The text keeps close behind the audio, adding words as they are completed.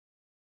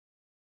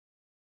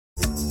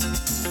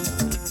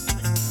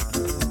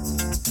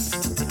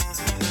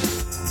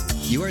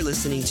You are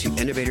listening to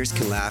Innovators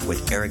Can Laugh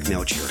with Eric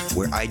Melcher,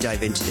 where I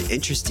dive into the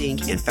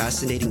interesting and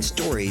fascinating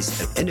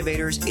stories of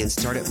innovators and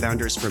startup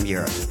founders from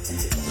Europe.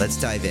 Let's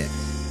dive in.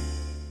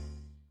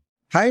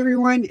 Hi,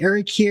 everyone.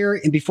 Eric here.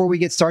 And before we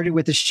get started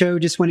with the show,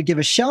 just want to give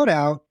a shout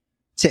out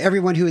to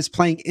everyone who is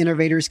playing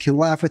Innovators Can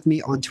Laugh with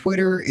me on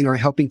Twitter and are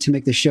helping to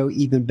make the show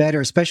even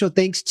better. Special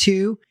thanks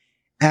to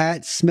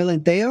at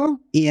Smilanteo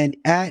and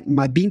at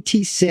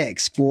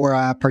Mabinti6 for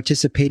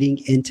participating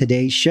in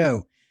today's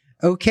show.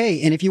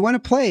 Okay, and if you want to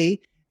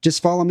play,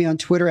 just follow me on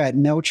Twitter at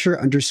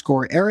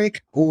Melcher_Eric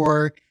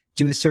or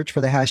do a search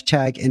for the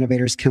hashtag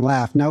Innovators Can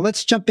Laugh. Now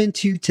let's jump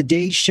into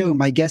today's show.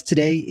 My guest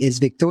today is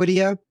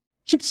Victoria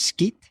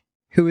Chipskit,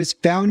 who is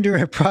founder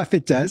of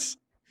Profitus,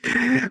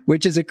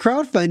 which is a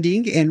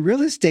crowdfunding and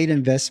real estate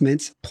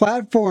investments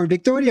platform.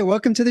 Victoria,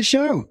 welcome to the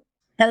show.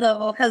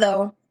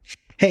 Hello.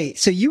 Hey,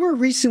 so you were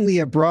recently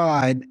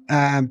abroad,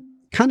 kind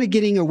of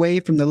getting away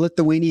from the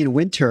Lithuanian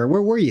winter.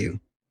 Where were you?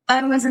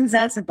 I was in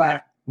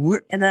Zanzibar,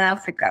 in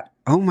Africa.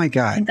 Oh my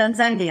God. In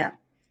Tanzania.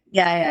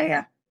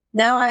 Yeah.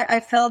 Now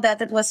I felt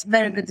that it was a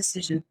very good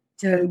decision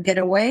to get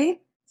away,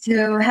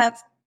 to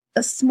have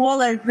a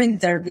smaller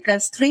winter,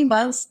 because 3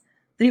 months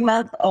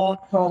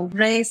of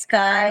gray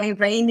sky,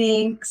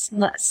 raining,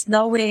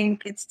 snowing,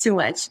 it's too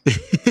much.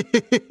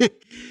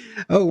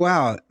 Oh,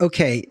 wow.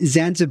 Okay.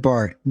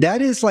 Zanzibar.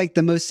 That is like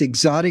the most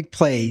exotic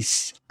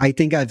place I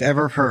think I've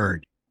ever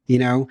heard, you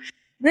know?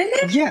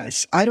 Really?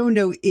 Yes. I don't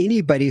know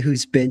anybody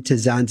who's been to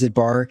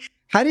Zanzibar.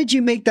 How did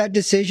you make that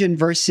decision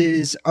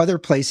versus other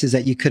places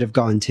that you could have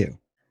gone to?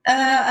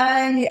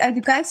 I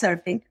do kite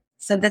surfing.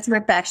 So that's my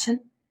passion.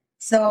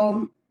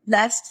 So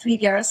last 3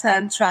 years,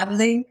 I'm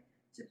traveling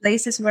to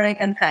places where I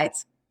can kite.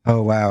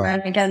 Oh, wow.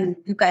 Where I can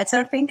do kite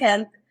surfing.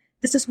 And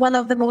this is one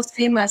of the most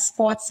famous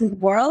spots in the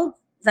world,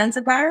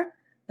 Zanzibar,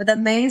 with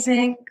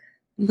amazing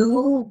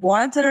blue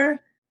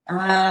water,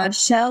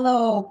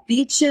 shallow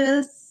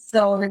beaches.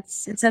 So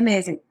it's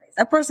amazing place.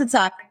 Of course, it's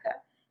Africa.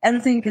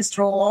 Everything is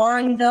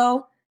drawing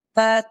though,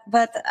 but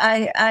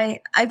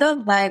I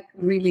don't like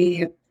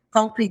really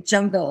concrete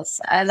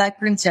jungles. I like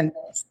green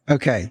jungles.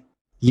 Okay.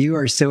 You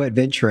are so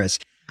adventurous.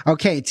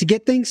 Okay. To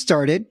get things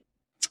started,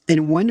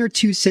 in 1 or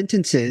 2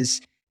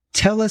 sentences,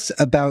 tell us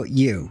about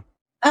you.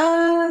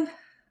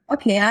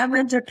 Okay. I'm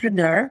an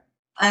entrepreneur.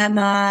 I'm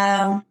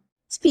a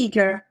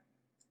speaker.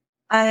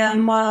 I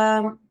am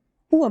a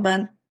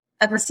woman.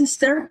 I'm a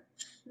sister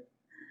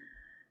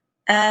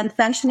and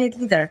passionate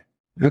leader.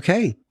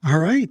 Okay. All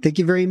right. Thank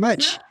you very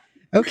much.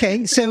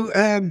 Okay. So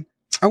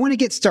I want to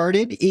get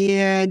started,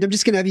 and I'm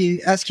just going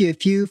to ask you a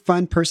few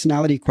fun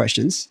personality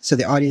questions so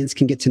the audience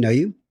can get to know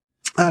you.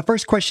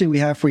 First question we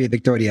have for you,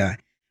 Victoria.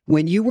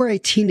 When you were a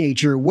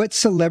teenager, what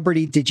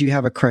celebrity did you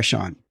have a crush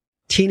on?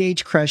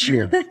 Teenage crush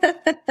year.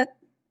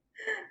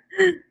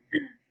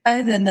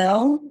 I don't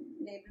know.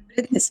 Maybe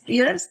Britney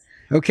Spears.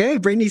 Okay,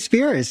 Britney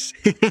Spears.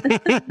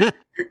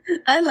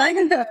 I like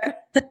her.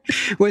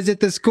 Was it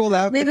the school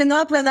outfit? Maybe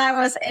not when I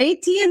was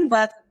 18,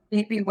 but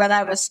maybe when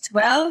I was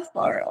 12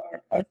 or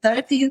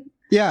 13.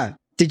 Yeah.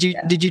 Did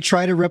you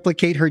try to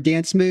replicate her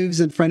dance moves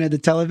in front of the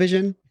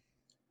television?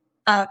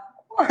 Of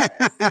course.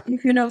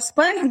 If you know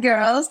Spice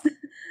Girls,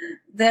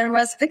 there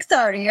was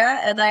Victoria,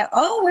 and I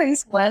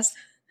always was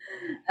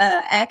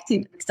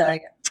acting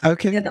Victoria.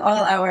 Okay. In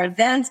all our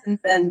dances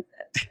and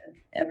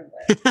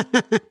everywhere.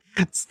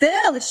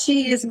 Still,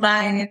 she's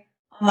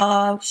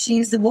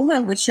the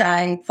woman which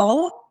I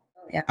follow.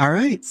 Yeah. All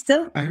right.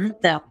 Still, all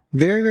right. No.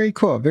 Very, very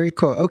cool. Very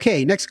cool.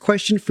 Okay. Next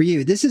question for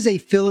you. This is a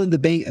fill in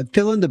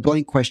the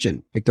blank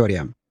question,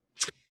 Victoria.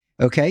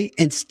 Okay.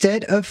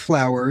 Instead of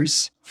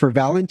flowers for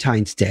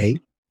Valentine's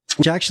Day,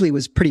 which actually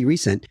was pretty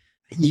recent,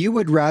 you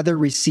would rather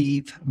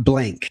receive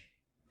blank.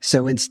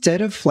 So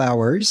instead of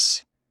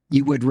flowers,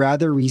 you would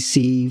rather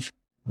receive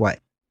what?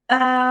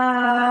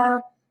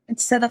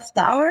 Instead of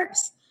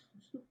flowers,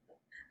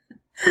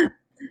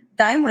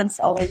 diamonds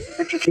always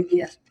a good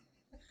idea.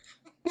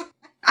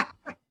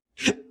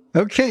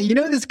 Okay,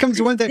 this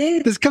comes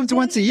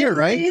once a year,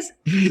 right?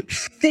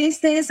 These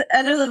days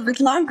a little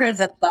bit longer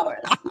than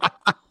flowers.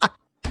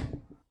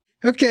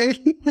 Okay.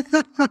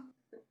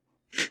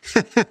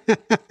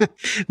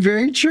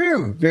 Very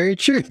true. Very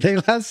true. They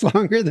last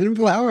longer than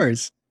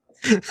flowers.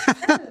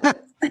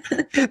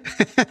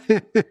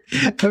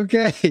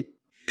 Okay.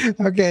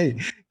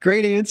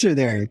 Great answer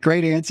there.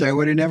 Great answer. I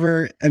would have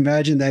never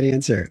imagined that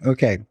answer.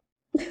 Okay.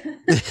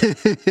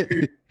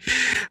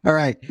 All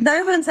right.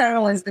 Diamonds are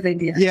always a good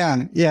idea.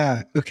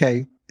 Yeah.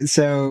 Okay.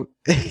 So,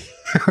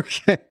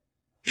 okay.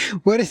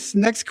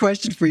 Next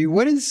question for you?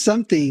 What is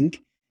something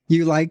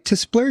you like to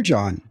splurge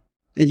on?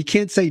 And you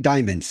can't say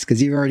diamonds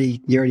because you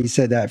already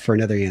said that for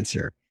another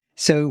answer.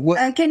 So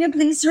what? Can you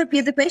please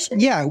repeat the question?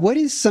 Yeah. What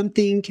is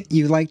something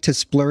you like to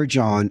splurge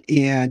on?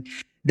 And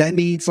that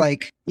means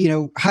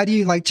how do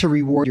you like to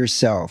reward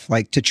yourself?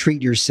 Like to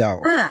treat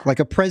yourself, like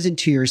a present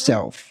to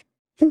yourself.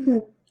 Mm-hmm.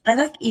 I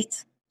like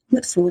eat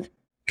good food.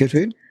 Good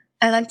food?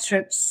 I like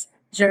trips,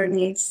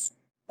 journeys,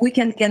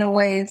 weekend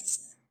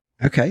getaways.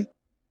 Okay.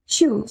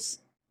 Shoes.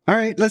 All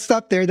right, let's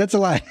stop there. That's a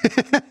lot.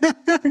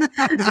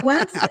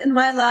 Once in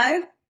my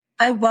life,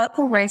 I worked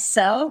for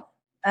myself.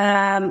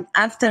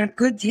 After a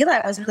good deal,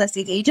 I was a real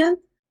estate agent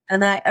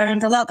and I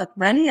earned a lot of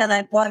money and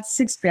I bought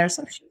 6 pairs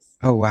of shoes.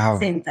 Oh, wow.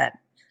 Same time.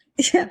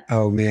 Yeah.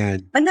 Oh,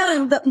 man. But now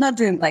I'm not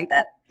doing like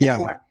that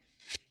anymore.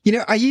 You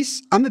know,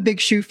 I'm a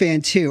big shoe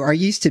fan too, or I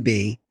used to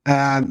be.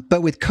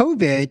 But with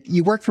COVID,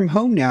 you work from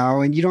home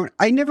now and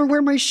I never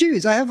wear my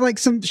shoes. I have like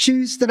some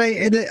shoes that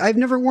I've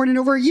never worn in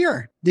over a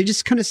year. They're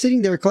just kind of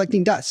sitting there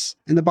collecting dust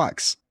in the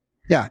box.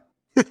 Yeah.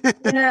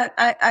 Yeah.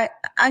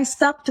 I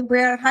stopped to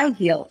wear high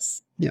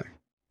heels. Yeah.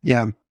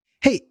 Yeah.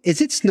 Hey,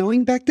 is it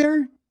snowing back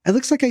there? It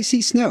looks like I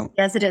see snow.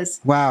 Yes, it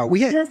is. Wow.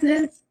 Yes, it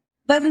is.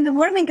 But in the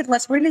morning, it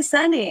was really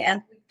sunny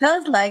and it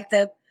felt like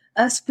the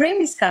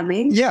spring is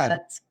coming. Yeah.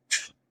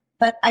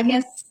 But I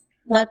guess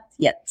not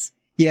yet.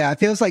 Yeah, it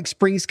feels like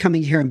spring's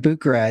coming here in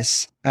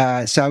Bucharest.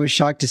 So I was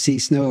shocked to see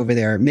snow over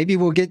there. Maybe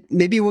we'll get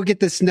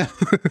the snow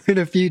in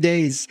a few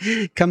days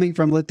coming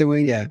from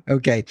Lithuania.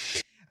 Okay.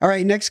 All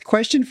right, next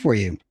question for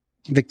you,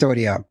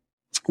 Victoria.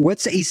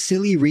 What's a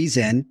silly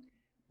reason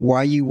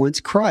why you once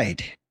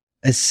cried?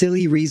 A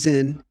silly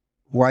reason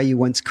why you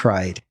once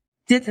cried.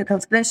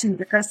 Difficult question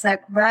because I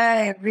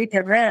cry really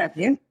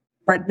rarely,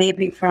 but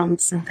maybe from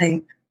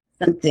something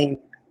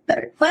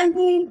very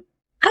funny.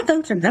 I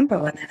don't remember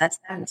when I last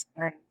time was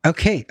crying.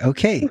 Okay.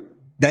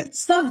 That's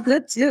so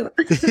good too.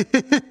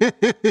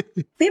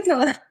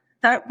 People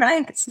start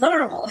crying. It's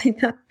normal, you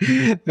know.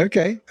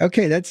 Okay.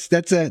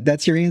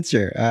 That's your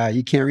answer.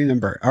 You can't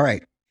remember. All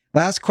right.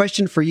 Last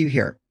question for you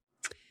here.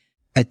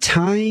 A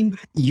time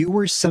you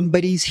were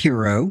somebody's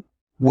hero.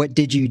 What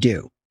did you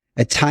do?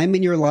 A time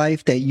in your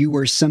life that you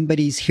were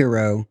somebody's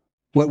hero.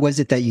 What was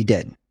it that you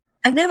did?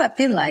 I never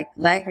feel like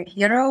a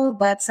hero,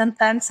 but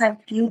sometimes I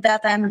feel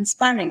that I'm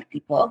inspiring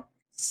people.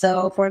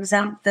 So, for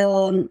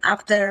example,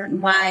 after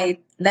my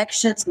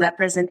lectures, my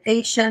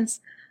presentations,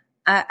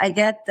 I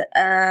get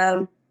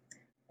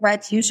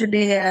quite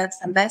usually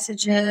some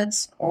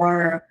messages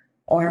or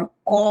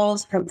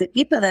calls from the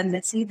people, and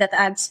they see that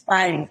I'm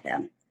inspiring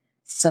them.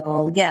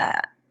 So,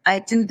 yeah, I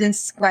do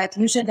this quite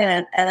usually,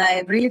 and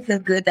I really feel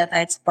good that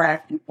I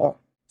inspire people.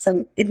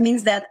 So it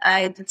means that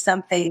I do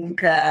something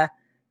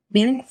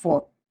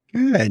meaningful.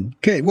 Good.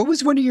 What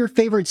was one of your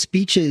favorite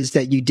speeches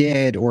that you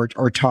did or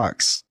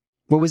talks?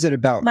 What was it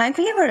about? My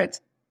favorite.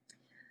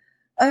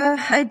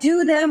 I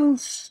do them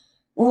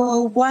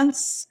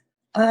once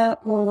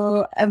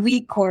a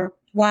week or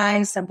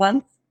twice a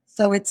month.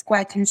 So it's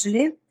quite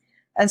usually.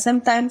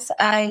 Sometimes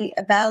I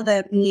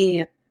about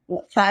me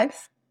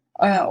 5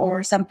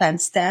 or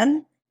sometimes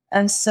 10.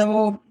 And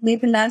so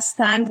maybe last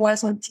time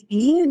was on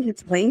TV in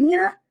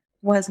Lithuania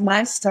was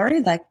my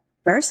story, like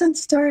person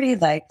story,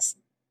 like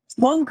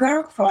small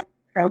girl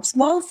from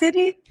small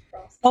city,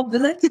 from small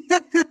village.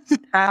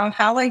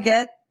 how I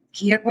get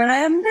here where I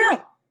am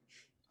now.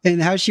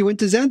 And how she went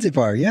to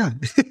Zanzibar, yeah.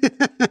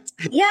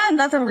 Yeah,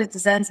 not only to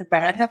Zanzibar.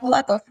 I have a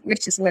lot of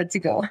wishes where to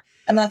go.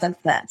 A lot of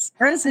plans.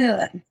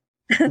 Brazil.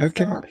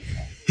 Okay.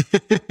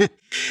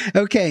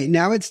 Okay,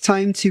 now it's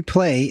time to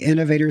play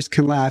Innovators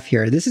Can Laugh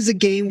here. This is a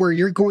game where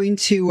you're going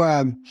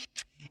to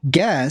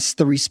guess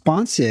the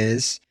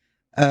responses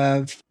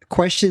of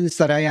questions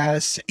that I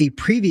asked a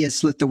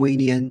previous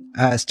Lithuanian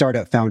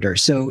startup founder.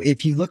 So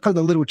if you look on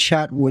the little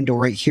chat window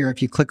right here,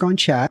 if you click on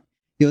chat,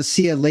 you'll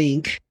see a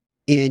link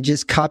and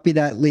just copy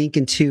that link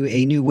into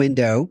a new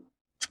window.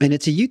 And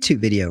it's a YouTube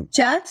video.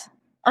 Chat?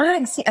 Oh,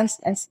 I see.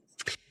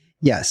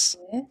 Yes.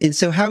 And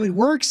so how it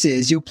works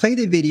is you'll play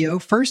the video.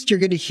 First, you're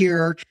going to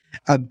hear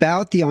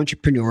about the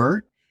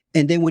entrepreneur.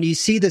 And then when you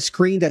see the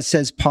screen that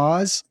says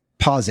pause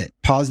it.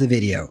 Pause the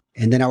video.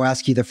 And then I'll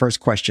ask you the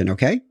first question.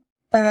 Okay?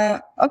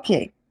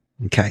 Okay.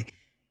 Okay.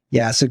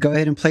 Yeah. So go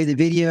ahead and play the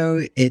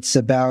video. It's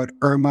about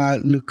Irma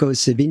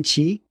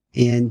Lukosevici.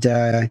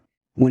 And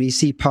when you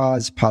see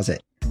pause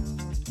it.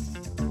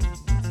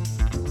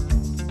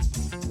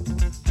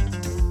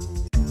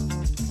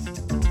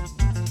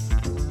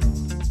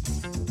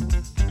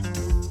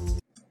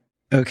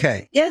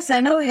 Okay. Yes,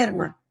 I know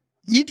Irma.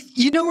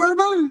 You know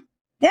Irma?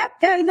 Yeah,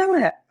 I know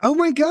her. Oh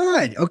my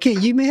God. Okay,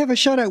 you may have a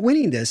shot at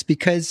winning this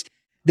because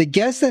the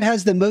guest that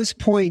has the most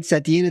points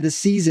at the end of the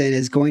season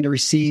is going to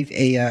receive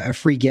a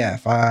free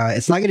gift.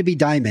 It's not going to be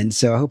diamonds,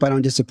 so I hope I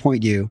don't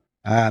disappoint you.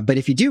 But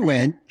if you do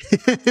win,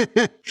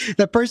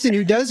 the person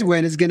who does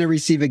win is going to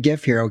receive a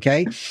gift here,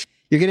 okay?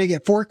 You're going to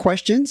get 4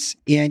 questions,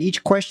 and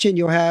each question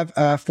you'll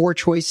have 4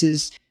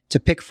 choices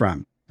to pick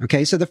from.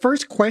 Okay, so the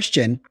first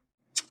question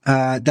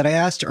that I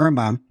asked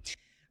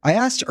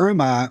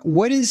Irma,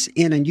 what is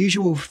an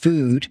unusual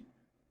food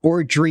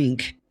or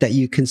drink that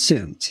you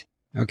consumed?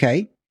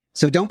 Okay.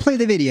 So don't play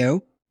the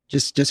video.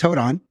 Just hold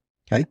on.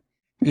 Okay.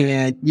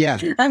 And yeah.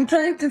 I'm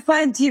trying to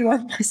find you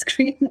on my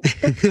screen.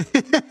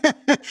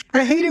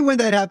 I hate it when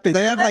that happens.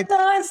 I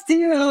lost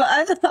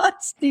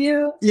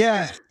you.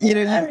 Yeah.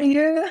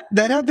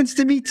 That happens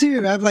to me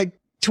too. I have like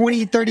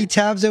 20, 30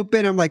 tabs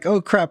open. I'm like,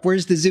 oh crap,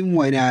 where's the Zoom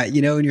one at?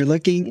 And you're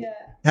looking. Yeah.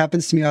 It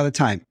happens to me all the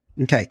time.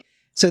 Okay.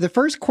 So the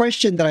first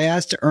question that I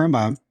asked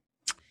Irma,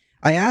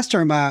 I asked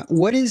Irma,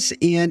 what is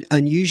an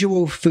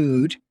unusual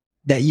food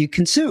that you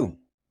consume?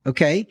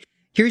 Okay.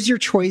 Here's your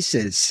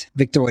choices,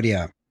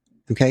 Victoria.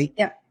 Okay.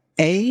 Yeah.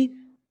 A,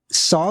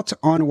 salt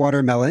on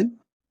watermelon.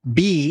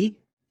 B,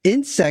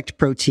 insect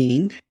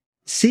protein.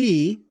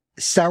 C,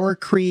 sour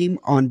cream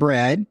on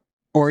bread.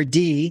 Or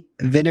D,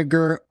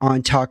 vinegar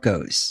on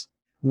tacos.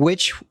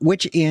 Which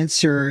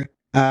answer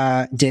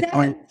did Second.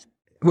 on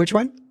which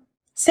one?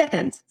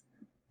 Second.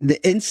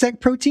 The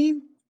insect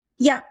protein?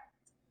 Yeah.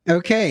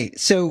 Okay,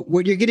 so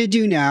what you're going to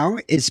do now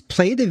is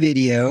play the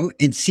video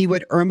and see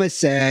what Irma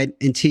said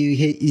until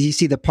you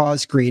see the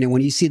pause screen. And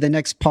when you see the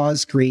next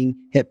pause screen,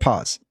 hit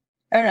pause.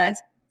 All right.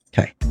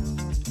 Okay.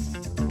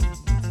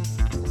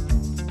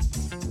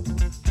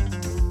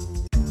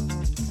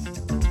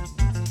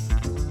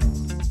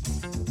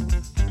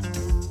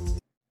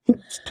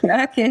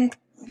 Okay.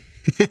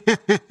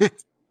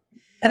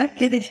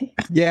 Okay.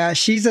 Yeah,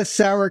 she's a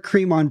sour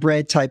cream on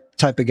bread type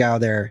of gal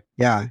there.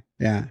 Yeah,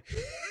 yeah.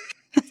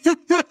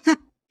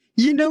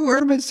 You know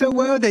Irma so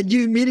well that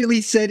you immediately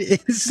said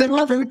insect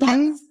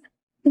protein.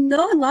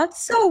 No, not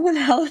so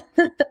well.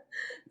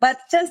 But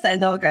just I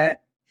know her.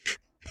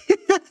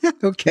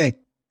 Okay.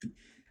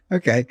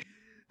 Okay.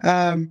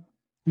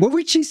 What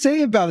would she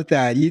say about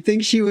that? You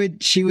think she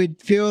would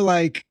feel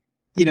like,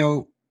 you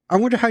know, I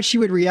wonder how she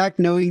would react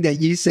knowing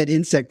that you said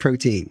insect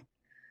protein.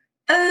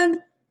 I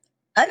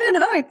don't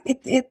know.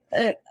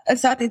 I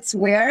thought it's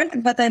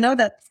weird, but I know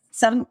that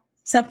some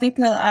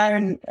people are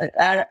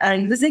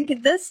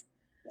using this.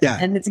 Yeah.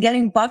 And it's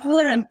getting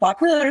popular and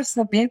popular.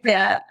 So maybe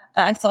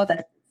I thought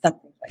that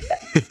something like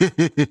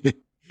that.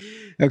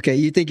 Okay.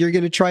 You think you're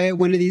going to try it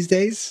one of these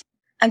days?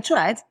 I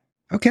tried.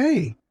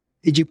 Okay.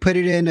 Did you put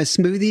it in a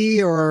smoothie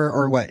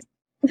or what?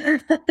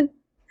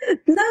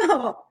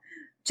 No,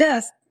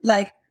 just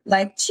like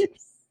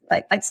chips,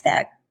 like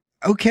snack.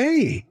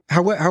 Okay.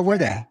 How were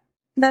they?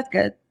 Not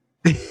good.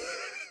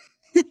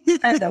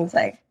 I don't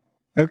like.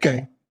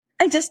 Okay.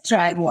 I just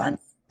tried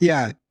once.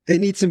 Yeah. It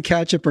needs some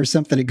ketchup or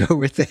something to go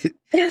with it.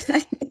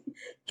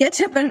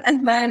 Ketchup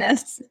and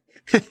mayonnaise.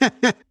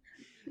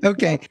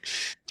 Okay.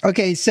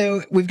 Okay.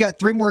 So we've got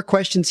 3 more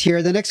questions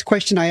here. The next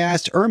question I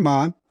asked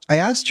Irma, I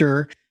asked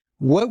her,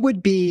 what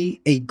would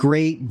be a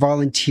great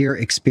volunteer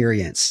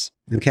experience?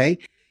 Okay.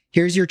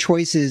 Here's your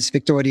choices,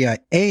 Victoria.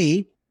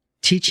 A,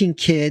 teaching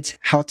kids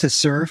how to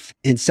surf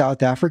in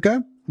South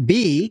Africa.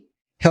 B,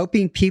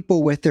 helping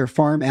people with their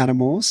farm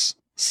animals.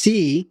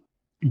 C,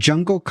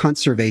 jungle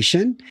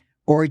conservation.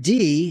 Or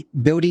D,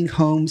 building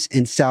homes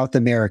in South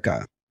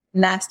America.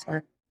 Last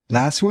one.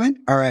 Last one?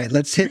 All right,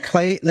 let's hit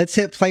play. Let's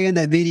hit play in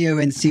that video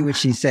and see what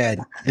she said.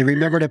 And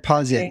remember to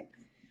pause it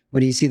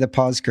when you see the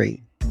pause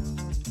screen.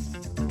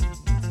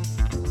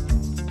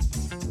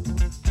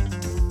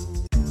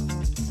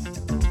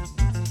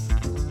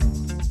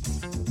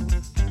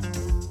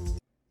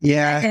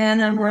 Yeah.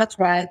 And that's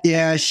right.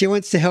 Yeah, she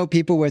wants to help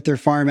people with their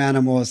farm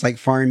animals, like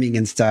farming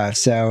and stuff.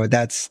 So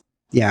that's,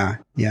 yeah,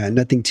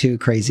 nothing too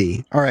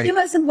crazy. All right. She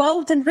was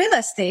involved in real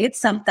estate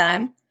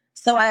sometime.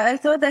 So I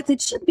thought that it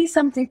should be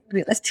something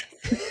real estate.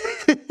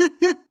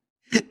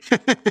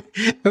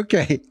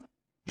 Okay.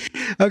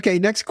 Okay,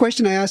 next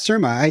question I asked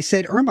Irma. I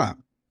said, Irma,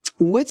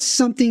 what's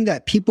something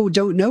that people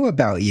don't know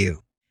about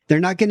you? They're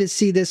not going to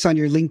see this on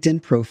your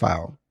LinkedIn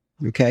profile.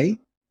 Okay.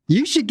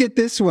 You should get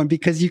this one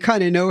because you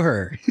kind of know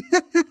her.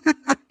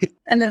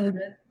 A little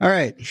bit. All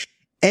right.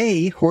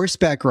 A,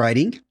 horseback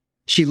riding.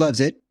 She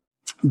loves it.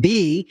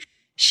 B,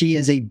 she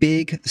is a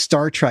big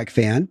Star Trek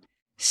fan.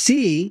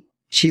 C,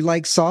 she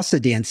likes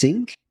salsa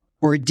dancing.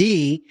 Or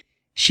D,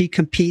 she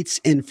competes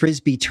in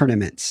Frisbee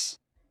tournaments.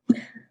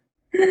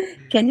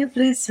 Can you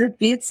please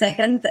repeat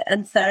second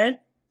and third?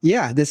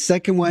 Yeah, the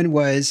second one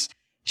was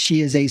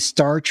she is a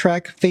Star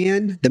Trek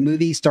fan, the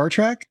movie Star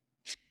Trek.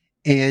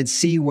 And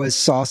C was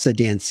salsa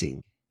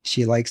dancing.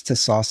 She likes to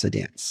salsa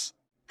dance.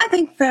 I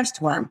think first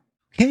one.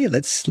 Okay,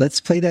 let's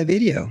play that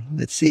video.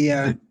 Let's see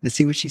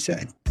what she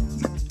said.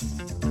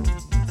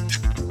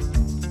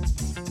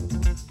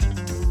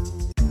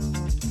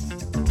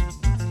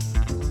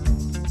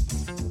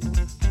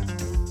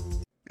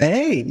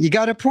 Hey, you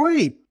got a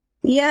point.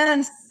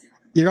 Yes.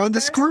 You're on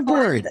the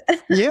scoreboard.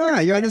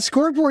 Yeah, you're on the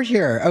scoreboard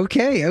here.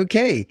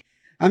 Okay.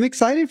 I'm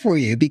excited for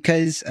you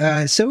because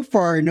so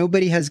far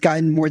nobody has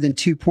gotten more than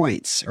 2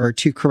 points or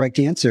 2 correct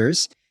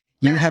answers.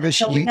 You have a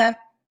So we have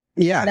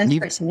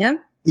person, yeah?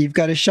 You've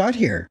got a shot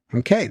here.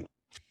 Okay.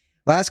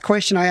 Last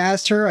question I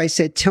asked her, I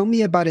said, tell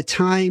me about a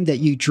time that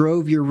you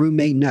drove your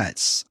roommate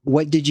nuts.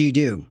 What did you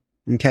do?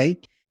 Okay.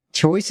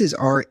 Choices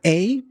are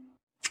A,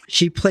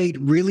 she played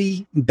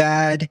really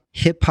bad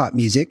hip hop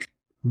music.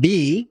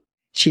 B,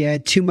 she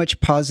had too much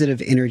positive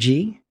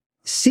energy.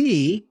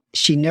 C,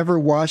 she never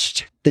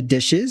washed the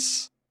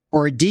dishes.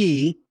 Or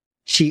D,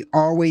 she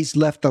always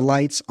left the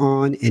lights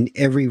on in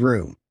every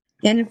room.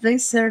 Can you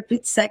please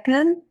repeat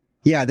second?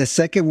 Yeah, the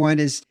second one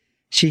is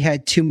she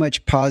had too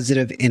much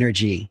positive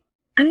energy.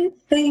 I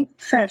think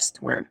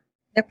first one.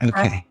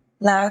 Okay.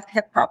 Loud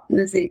hip hop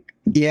music.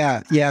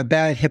 Yeah,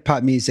 bad hip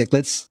hop music.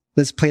 Let's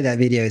play that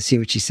video and see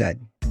what she said.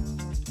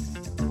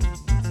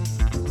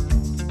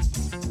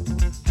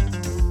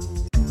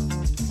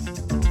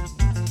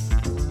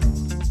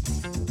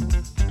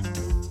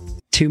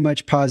 too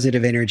much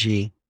positive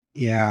energy.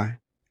 Yeah.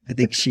 I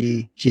think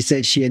she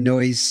said she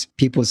annoys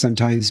people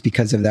sometimes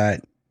because of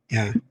that.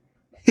 Yeah.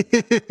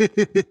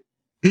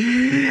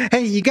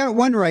 Hey, you got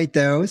one right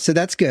though, so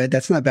that's good.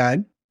 That's not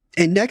bad.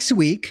 And next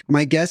week,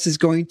 my guest is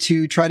going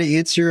to try to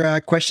answer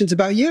questions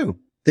about you.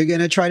 They're going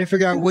to try to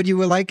figure out what you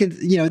would like,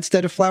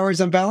 instead of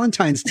flowers on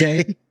Valentine's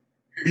Day.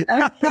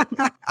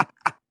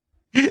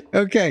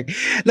 Okay,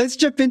 let's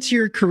jump into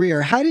your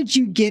career. How did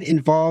you get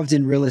involved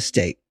in real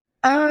estate?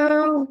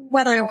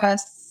 When I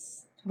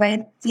was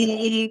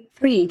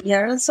 23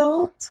 years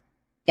old,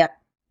 yeah,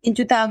 in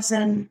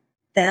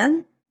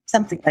 2010,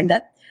 something like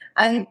that,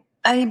 I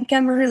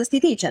became a real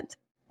estate agent.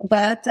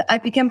 But I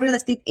became a real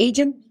estate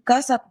agent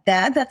because of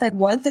that I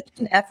wanted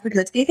to have real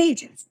estate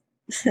agents.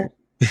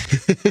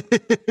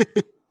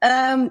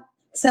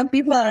 Some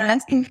people are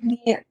asking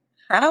me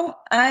how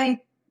I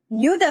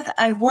knew that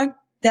I want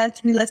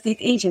that real estate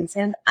agents,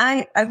 and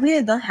I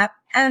really don't have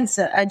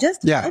answer. I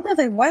just know that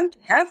I want to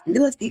have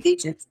real estate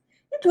agents.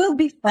 It will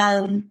be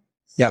fun.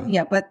 Yeah.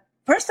 Yeah. But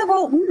first of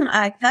all,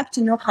 I have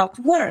to know how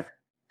to work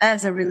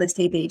as a real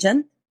estate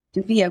agent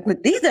to be a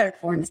good leader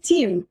for the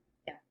team.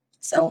 Yeah.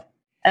 So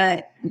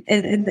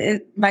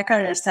my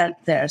career started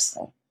there.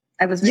 So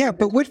I was.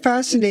 But what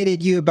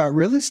fascinated you about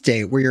real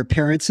estate? Were your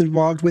parents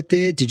involved with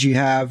it? Did you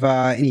have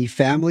any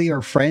family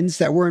or friends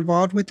that were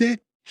involved with it?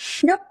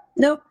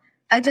 No.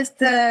 I just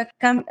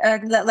come,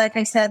 like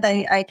I said,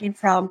 I came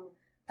from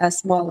a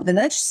small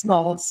village,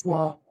 small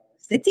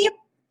city,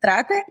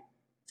 Trakai,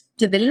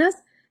 to Vilnius,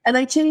 and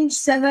I changed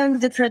 7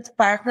 different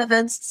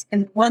apartments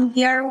in 1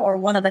 year or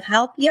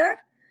 1.5 years.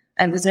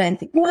 I was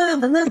renting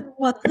one,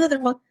 another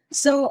one.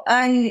 So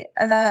I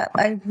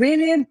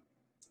really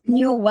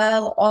knew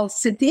well all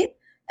city,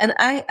 and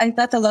I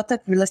got a lot of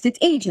real estate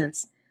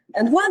agents.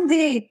 And one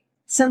day,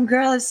 some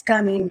girl is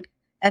coming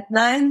at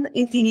 9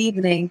 in the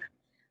evening,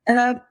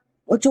 and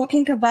we're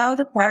talking about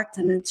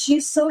apartment.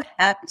 She's so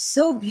happy,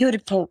 so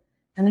beautiful.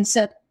 And I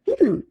said,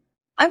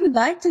 I would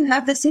like to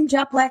have the same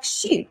job like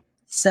she.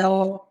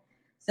 So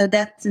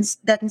that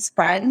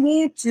inspired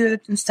me to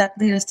start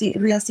the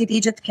real estate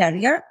agent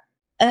career.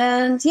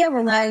 And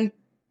when I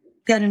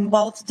got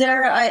involved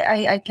there,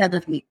 I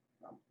cannot leave.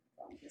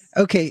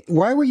 Okay,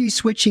 why were you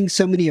switching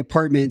so many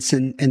apartments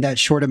in that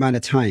short amount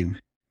of time?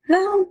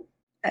 Well,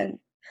 I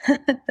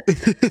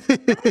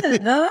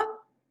don't know.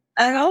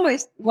 I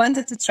always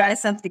wanted to try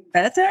something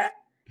better.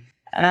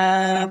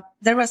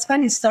 There was a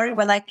funny story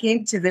when I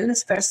came to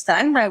Vilnius first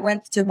time. I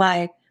went to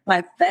my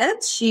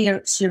friend. She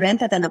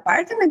rented an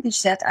apartment. And she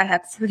said, I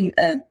have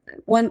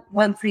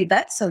one free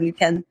bed, so you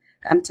can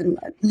come to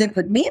live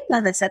with me.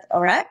 And I said,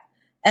 all right.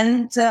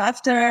 And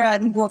after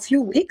a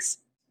few weeks,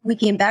 we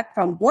came back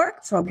from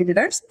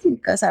university,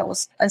 because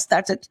I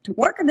started to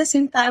work at the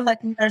same time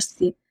like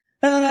university.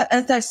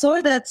 And I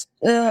saw that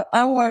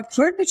our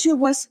furniture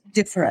was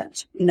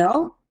different,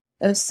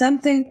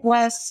 something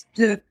was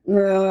in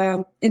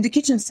the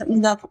kitchen,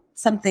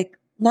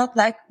 not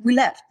like we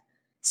left.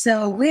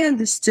 So we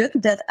understood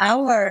that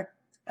our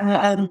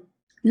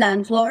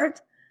landlord,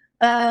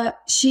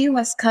 she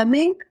was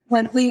coming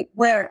when we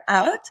were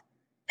out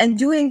and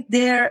doing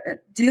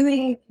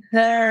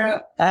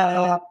her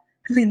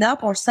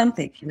cleanup or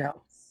something,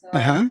 So,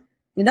 and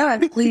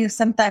we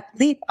sometimes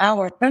leave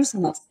our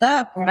personal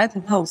stuff, or I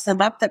don't know, some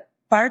after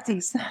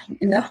parties,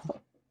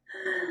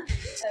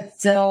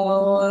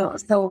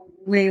 So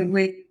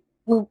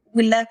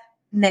we left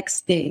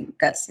next day,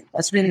 because it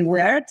was really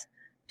weird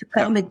to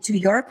come into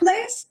your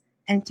place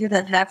and you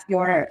don't have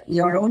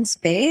your own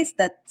space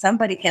that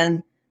somebody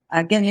can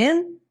get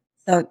in.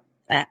 So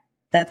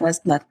that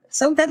was not.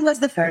 So that was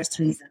the first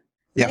reason.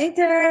 Yeah.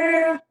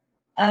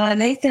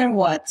 Later,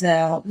 what?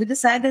 We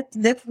decided to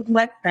live with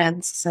my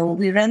friends. So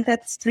we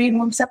rented 3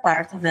 rooms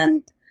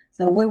apartment.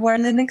 So we were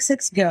living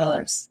 6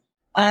 girls.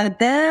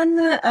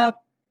 Then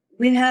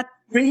we had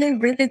really,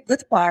 really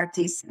good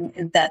parties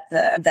in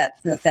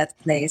that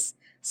place.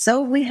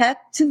 So we had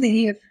to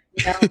leave.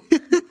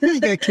 You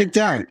got kicked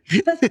out.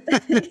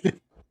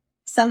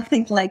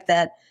 Something like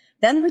that.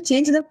 Then we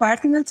changed the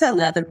apartment to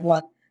another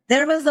one.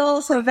 There was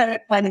also a very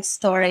funny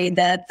story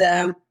that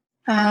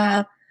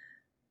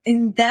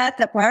in that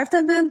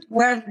apartment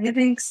were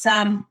living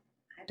some,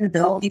 I don't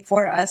know,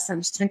 before us,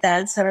 some street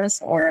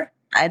dancers, or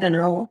I don't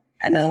know.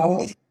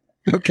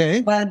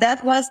 Okay. But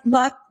that was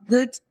not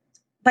good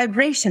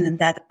vibration in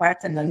that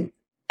apartment.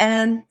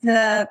 And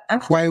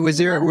why was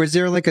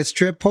there like a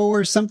strip pole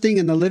or something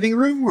in the living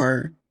room,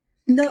 or?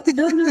 No,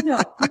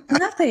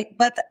 nothing.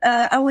 But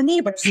our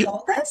neighbors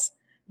told us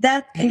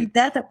that in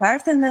that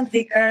apartment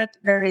they heard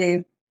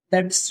very,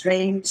 very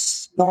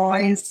strange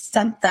noise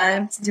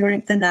sometimes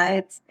during the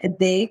night, at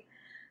day.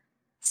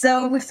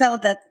 So we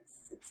felt that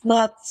it's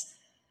not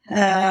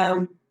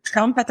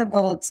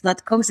compatible, it's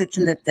not cozy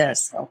to live there.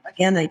 So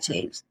again, I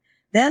changed.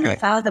 Then I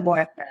found a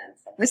boyfriend.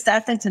 We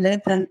started to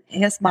live in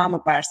his mom's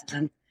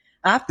apartment.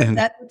 After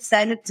that, we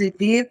decided to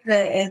leave,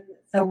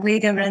 so we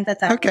rented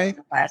our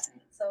apartment.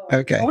 So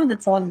on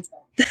and so on and so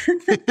on.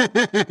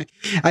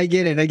 I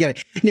get it. I get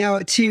it. Now,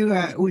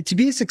 to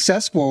be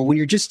successful when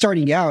you're just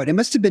starting out, it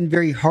must have been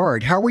very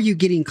hard. How were you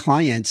getting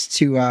clients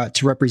to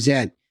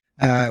represent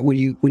when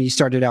you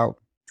started out?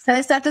 So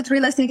I started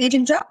real estate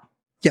agent job.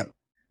 Yeah.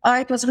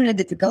 It was really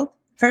difficult.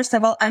 First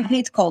of all, I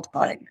hate cold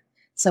calling.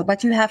 So,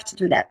 but you have to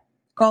do that.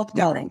 Cold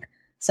calling.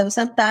 So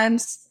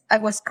sometimes I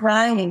was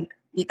crying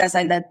because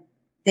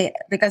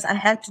because I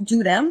had to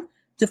do them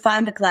to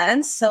find the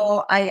clients.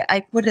 So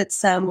I put it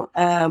some,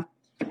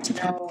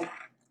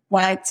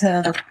 white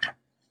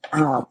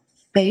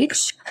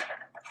page.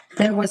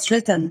 There was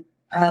written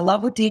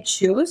Louboutin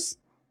shoes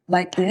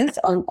like this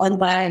on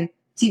my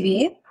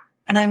TV,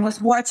 and I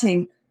was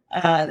watching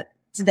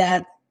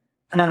that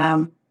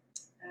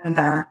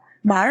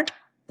Mark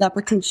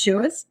Louboutin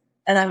shoes,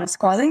 and I was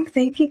calling,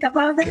 thinking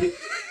about it.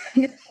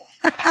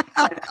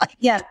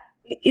 Yeah,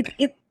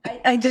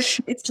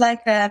 it's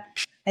like I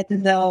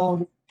don't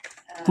know,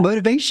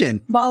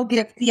 Motivation. small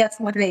gift, yes,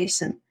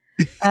 motivation.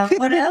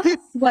 What else?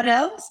 What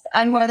else?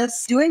 I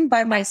was doing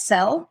by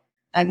myself.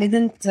 I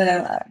didn't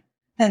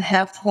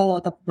have a whole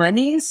lot of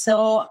money,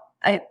 so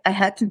I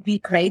had to be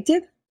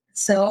creative.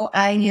 So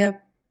I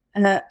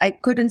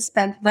couldn't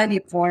spend money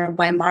for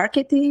my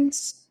marketing.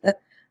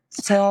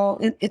 So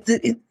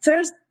it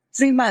first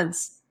 3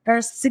 months,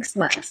 first 6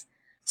 months.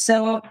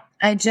 So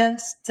I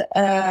just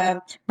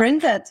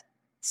printed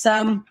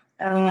some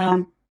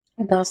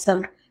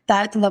some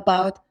title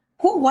about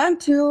who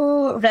want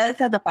to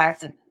rent an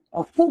apartment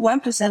or who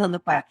want to sell an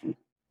apartment.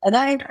 And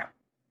I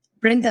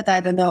printed, I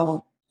don't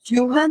know,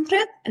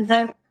 200, and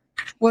I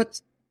would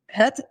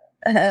had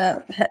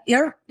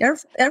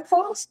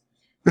earphones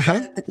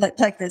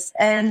like this.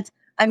 And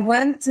I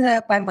went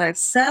by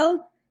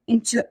myself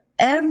into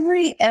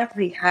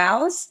every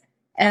house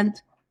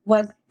and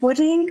was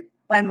putting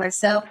by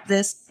myself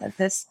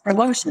this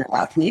promotion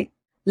about me.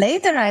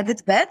 Later, I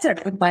did better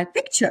with my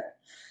picture.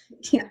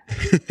 Yeah.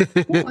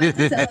 Who wants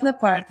to sell an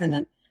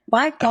apartment?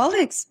 My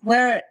colleagues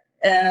were,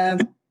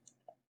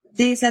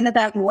 they ended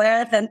up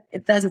where then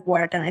it doesn't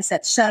work. And I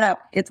said, shut up,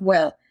 it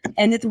will.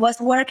 And it was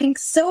working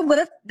so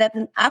good that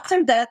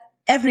after that,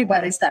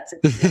 everybody started.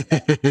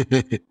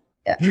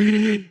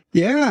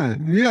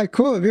 Yeah,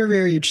 cool. Very,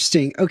 very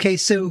interesting. Okay,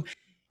 so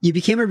you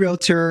became a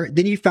realtor,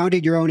 then you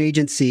founded your own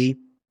agency,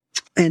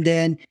 and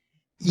then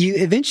you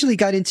eventually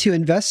got into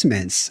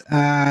investments.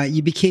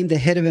 You became the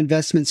head of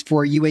investments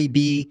for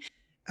UAB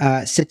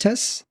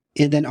Citus,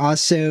 and then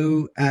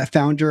also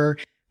founder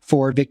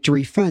for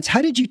Victory Funds.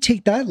 How did you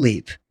take that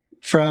leap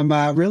from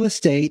real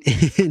estate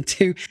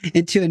into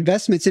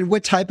investments? And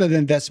what type of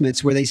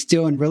investments? Were they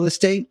still in real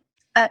estate?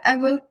 I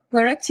will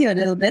correct you a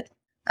little bit.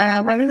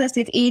 My real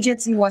estate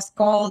agency was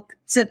called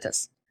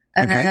Citus.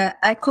 Okay.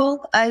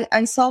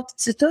 I sold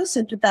Citus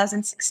in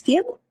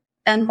 2016,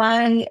 and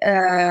my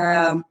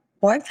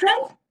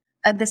boyfriend,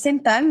 at the same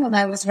time when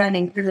I was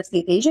running real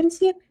estate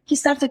agency, he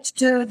started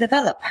to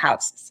develop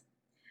houses.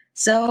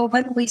 So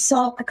when we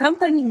sold the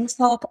company, we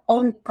sold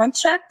own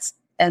contracts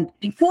and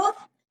people,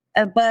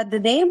 but the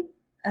name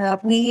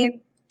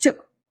we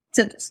took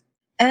Citus.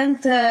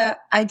 And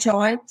I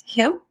joined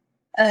him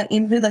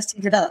in real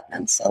estate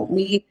development. So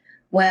we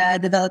were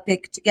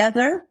developing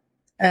together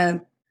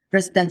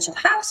residential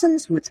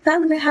houses with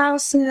family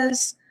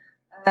houses.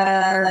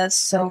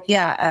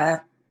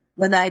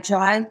 When I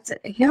joined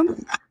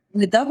him,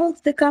 we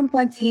doubled the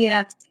company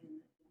at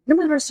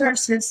human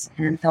resources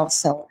and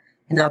also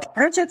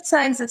project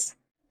sizes.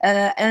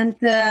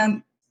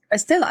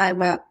 Still,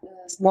 I'm a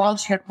small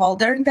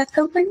shareholder in that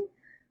company.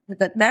 We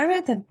got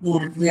married and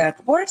we are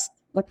divorced,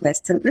 but we're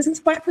still business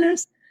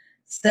partners.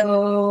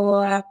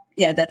 So,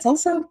 that's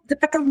also the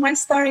back of my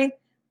story.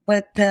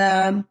 But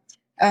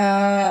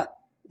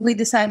we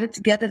decided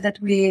together that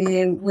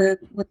we would,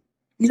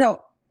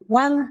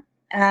 one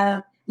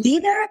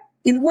leader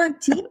in one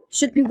team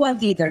should be one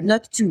leader,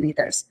 not two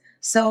leaders.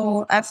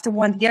 So after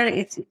 1 year,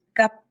 it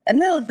got a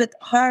little bit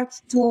hard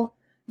to,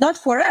 not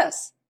for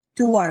us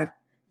to work,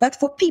 but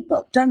for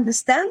people to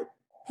understand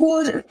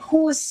whose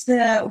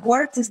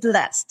word is the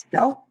last,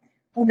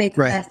 who made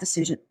the last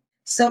decision.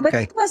 So, but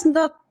It was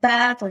not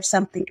bad or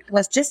something. It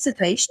was just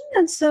situation.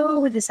 And so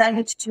we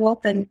decided to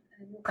open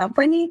a new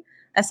company,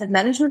 asset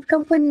management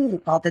company. We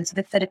called it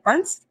Victory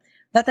Funds.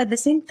 But at the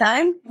same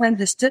time, we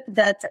understood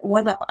that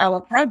one of our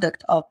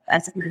product of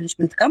asset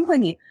management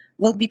company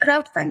will be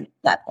crowdfunding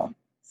platform.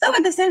 So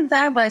at the same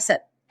time, I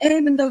said,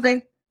 even though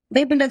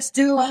maybe let's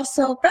do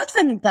also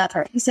crowdfunding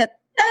platform. He said,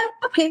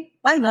 okay,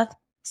 why not?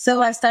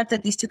 So I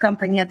started these two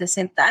companies at the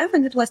same time,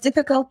 and it was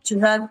difficult to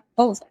run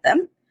both of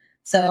them.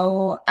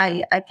 So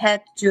I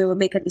had to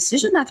make a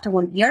decision after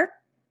 1 year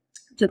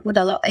to put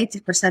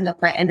 80%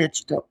 of my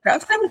energy to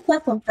crowdfunding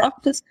platform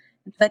practice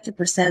and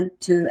 20%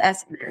 to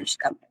asset management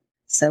company.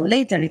 So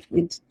later it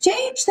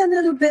changed a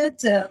little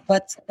bit,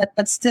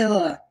 but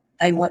still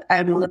I'm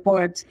on the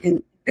board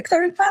in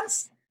Victory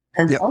Funds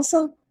and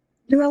also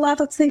do a lot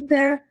of things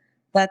there.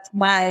 But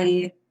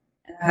the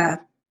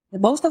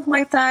most of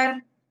my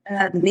time,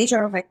 the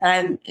major of my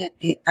time,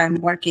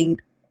 I'm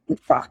working with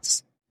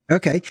Fox.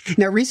 Okay.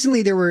 Now,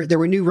 recently there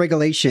were new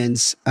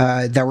regulations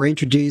that were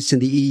introduced in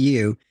the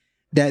EU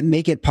that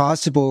make it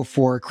possible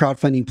for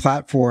crowdfunding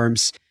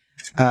platforms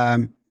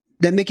that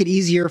make it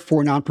easier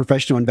for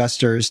non-professional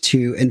investors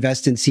to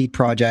invest in seed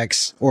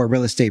projects or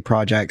real estate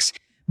projects.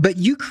 But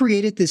you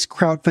created this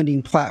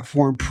crowdfunding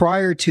platform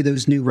prior to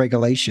those new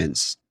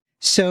regulations.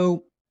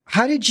 So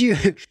how did you,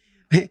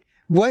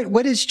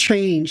 what has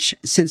changed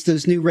since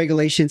those new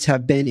regulations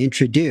have been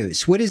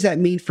introduced? What does that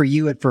mean for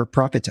you and for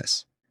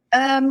Prophetess?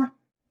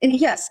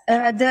 Yes,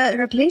 the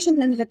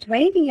regulation in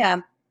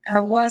Lithuania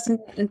was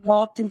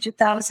involved in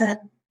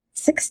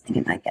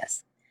 2016, I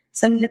guess.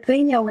 So in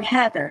Lithuania, we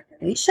had a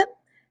regulation,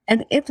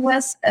 and it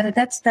was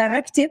that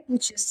directive,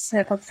 which is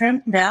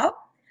confirmed now.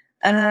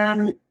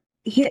 It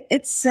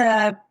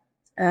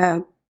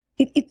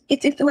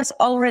was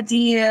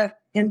already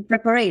in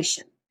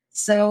preparation.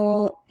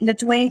 So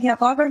Lithuania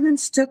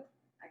governments took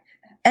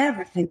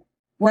everything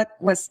what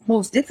was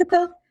most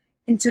difficult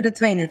into the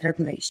Lithuanian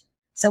regulation.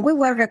 So we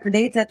were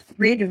regulated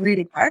really,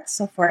 really hard.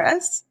 So for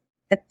us,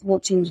 it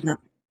will change now.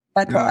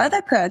 But for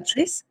other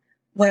countries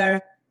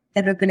where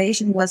the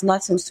regulation was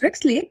not so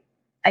strictly,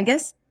 I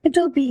guess it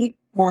will be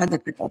more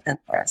difficult than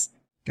for us.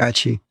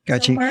 Got you.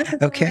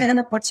 Okay. An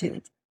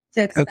opportunity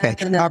to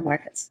expand in other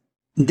markets.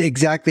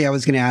 Exactly. I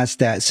was going to ask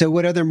that. So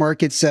what other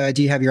markets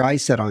do you have your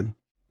eyes set on?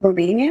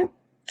 Romania.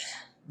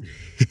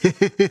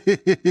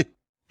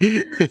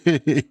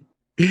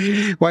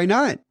 Why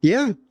not?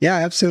 Yeah,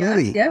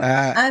 absolutely.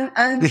 Yeah.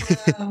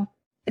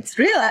 It's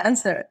real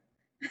answer.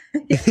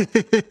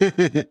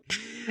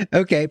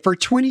 Okay. For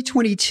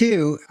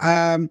 2022,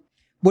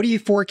 what do you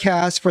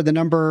forecast for the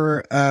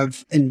number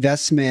of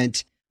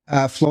investment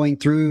flowing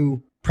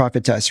through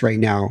Prophetess right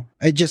now?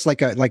 Just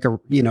like a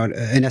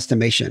an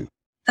estimation.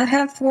 I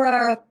have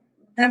for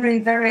very,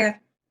 very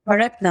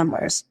correct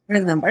numbers,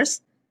 real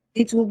numbers.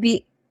 It will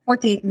be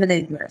 48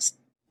 million euros.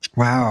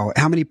 Wow.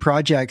 How many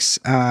projects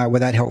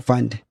would that help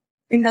fund?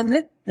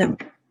 300? No.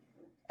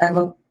 I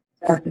will.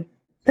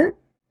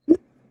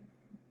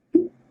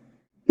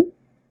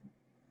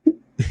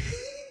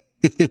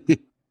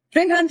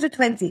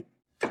 320.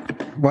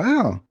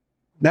 Wow.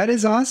 That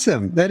is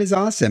awesome.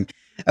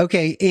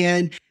 Okay.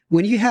 And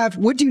what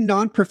do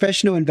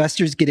non-professional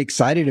investors get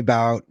excited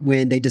about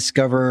when they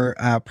discover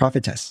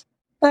Prophetess?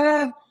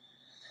 I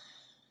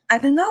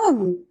don't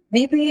know.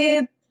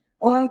 Maybe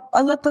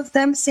a lot of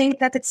them think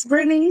that it's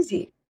really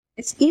easy.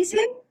 It's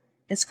easy,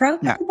 it's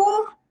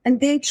profitable,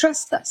 and they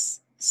trust us.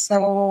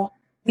 So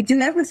we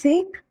do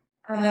everything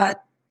to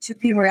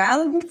be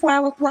reliable for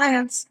our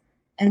clients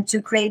and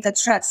to create a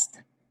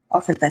trust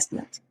of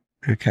investment.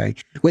 Okay.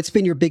 What's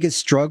been your biggest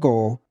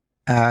struggle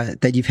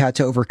that you've had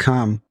to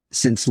overcome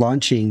since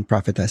launching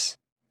Prophetess?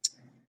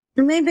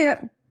 Maybe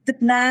the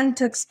plan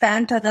to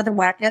expand to other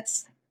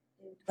markets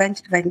in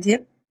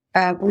 2020.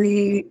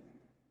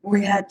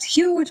 We had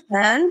huge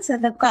plans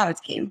and then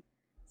COVID came.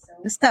 So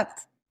we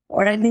stopped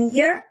already a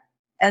year.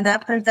 And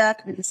after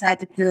that, we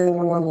decided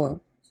to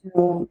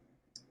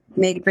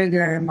make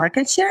bigger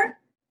market share.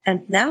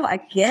 And now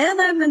again,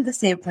 I'm in the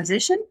same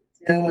position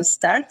to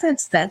start to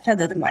expand to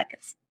other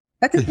markets.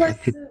 But it was,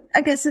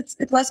 I guess it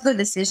was a good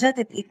decision.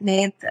 It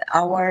made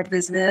our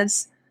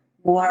business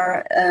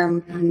more,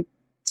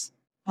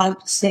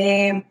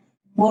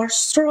 more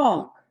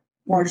strong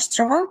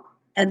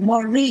and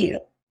more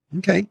real.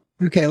 Okay.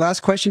 Last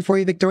question for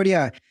you,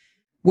 Victoria.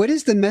 What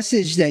is the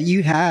message that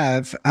you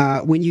have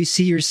when you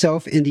see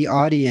yourself in the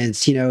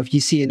audience? If you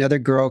see another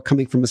girl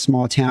coming from a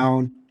small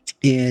town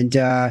and,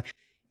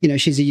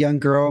 she's a young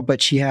girl,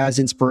 but she has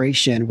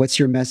inspiration. What's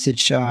your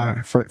message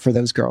for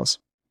those girls?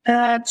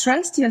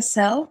 Trust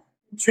yourself,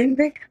 dream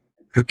big.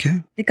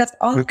 Okay. Because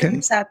all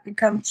dreams have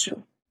become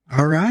true.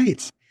 All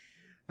right.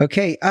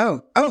 Okay.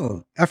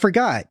 Oh, I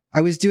forgot.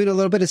 I was doing a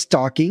little bit of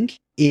stalking.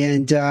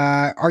 And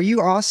are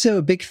you also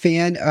a big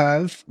fan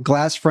of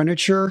glass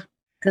furniture?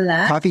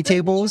 Coffee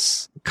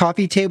tables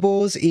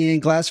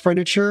and glass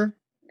furniture?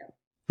 No.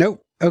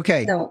 Nope.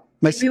 Okay. No.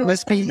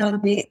 Must be.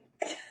 Not me.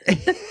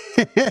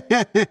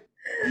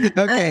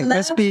 Okay.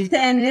 Must be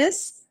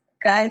tennis,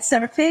 kite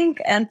surfing,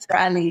 and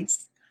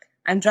rallies.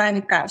 I'm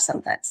driving cars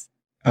sometimes.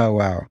 Oh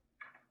wow,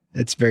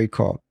 that's very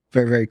cool.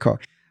 Very, very cool.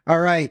 All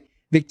right,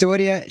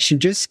 Victoria, she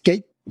just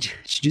skate.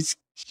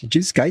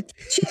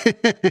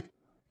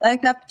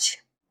 Like up.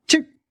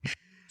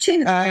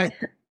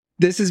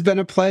 This has been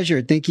a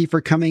pleasure. Thank you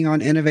for coming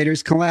on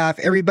Innovators Can Laugh.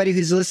 Everybody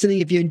who's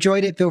listening, if you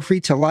enjoyed it, feel free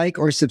to like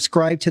or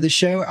subscribe to the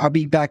show. I'll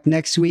be back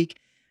next week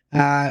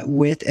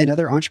with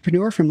another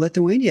entrepreneur from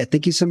Lithuania.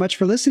 Thank you so much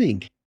for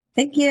listening.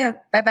 Thank you.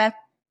 Bye-bye.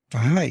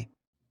 Bye.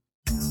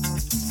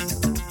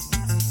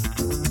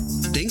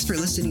 Thanks for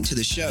listening to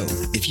the show.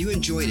 If you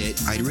enjoyed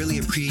it, I'd really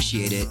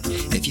appreciate it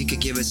if you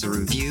could give us a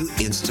review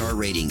and star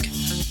rating.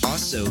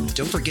 Also,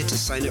 don't forget to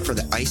sign up for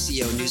the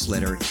ICO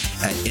newsletter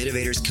at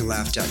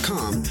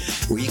innovatorscanlaugh.com,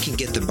 where you can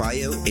get the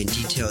bio and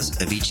details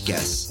of each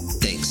guest.